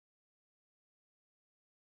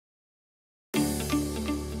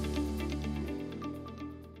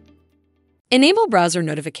Enable browser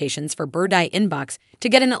notifications for Birdeye Inbox to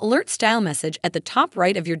get an alert-style message at the top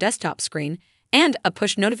right of your desktop screen and a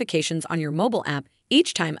push notifications on your mobile app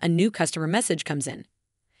each time a new customer message comes in.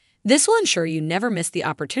 This will ensure you never miss the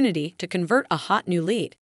opportunity to convert a hot new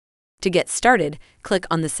lead. To get started, click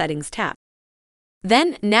on the Settings tab.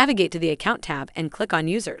 Then navigate to the Account tab and click on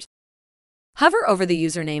Users. Hover over the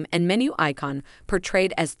username and menu icon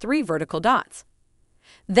portrayed as 3 vertical dots.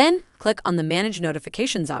 Then click on the Manage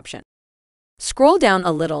Notifications option. Scroll down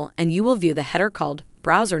a little and you will view the header called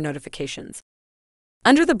Browser Notifications.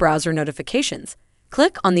 Under the Browser Notifications,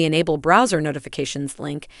 click on the Enable Browser Notifications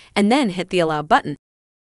link and then hit the Allow button.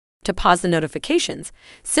 To pause the notifications,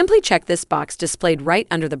 simply check this box displayed right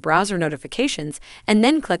under the Browser Notifications and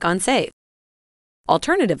then click on Save.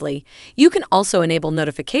 Alternatively, you can also enable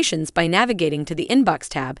notifications by navigating to the Inbox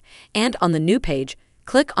tab and on the New page,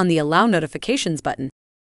 click on the Allow Notifications button.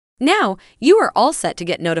 Now, you are all set to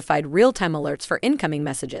get notified real-time alerts for incoming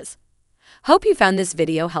messages. Hope you found this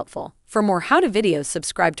video helpful. For more how-to videos,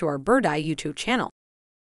 subscribe to our Birdeye YouTube channel.